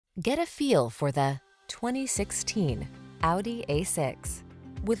Get a feel for the 2016 Audi A6.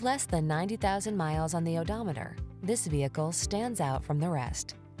 With less than 90,000 miles on the odometer, this vehicle stands out from the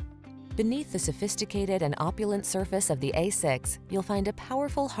rest. Beneath the sophisticated and opulent surface of the A6, you'll find a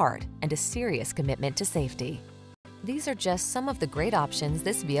powerful heart and a serious commitment to safety. These are just some of the great options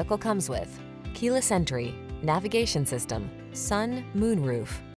this vehicle comes with: keyless entry, navigation system, sun, moonroof,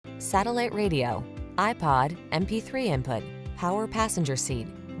 satellite radio, iPod, MP3 input, power passenger seat,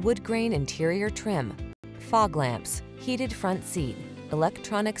 wood grain interior trim, fog lamps, heated front seat,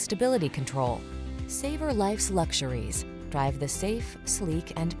 electronic stability control. Savor life's luxuries. Drive the safe,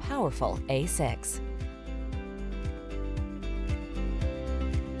 sleek, and powerful A6.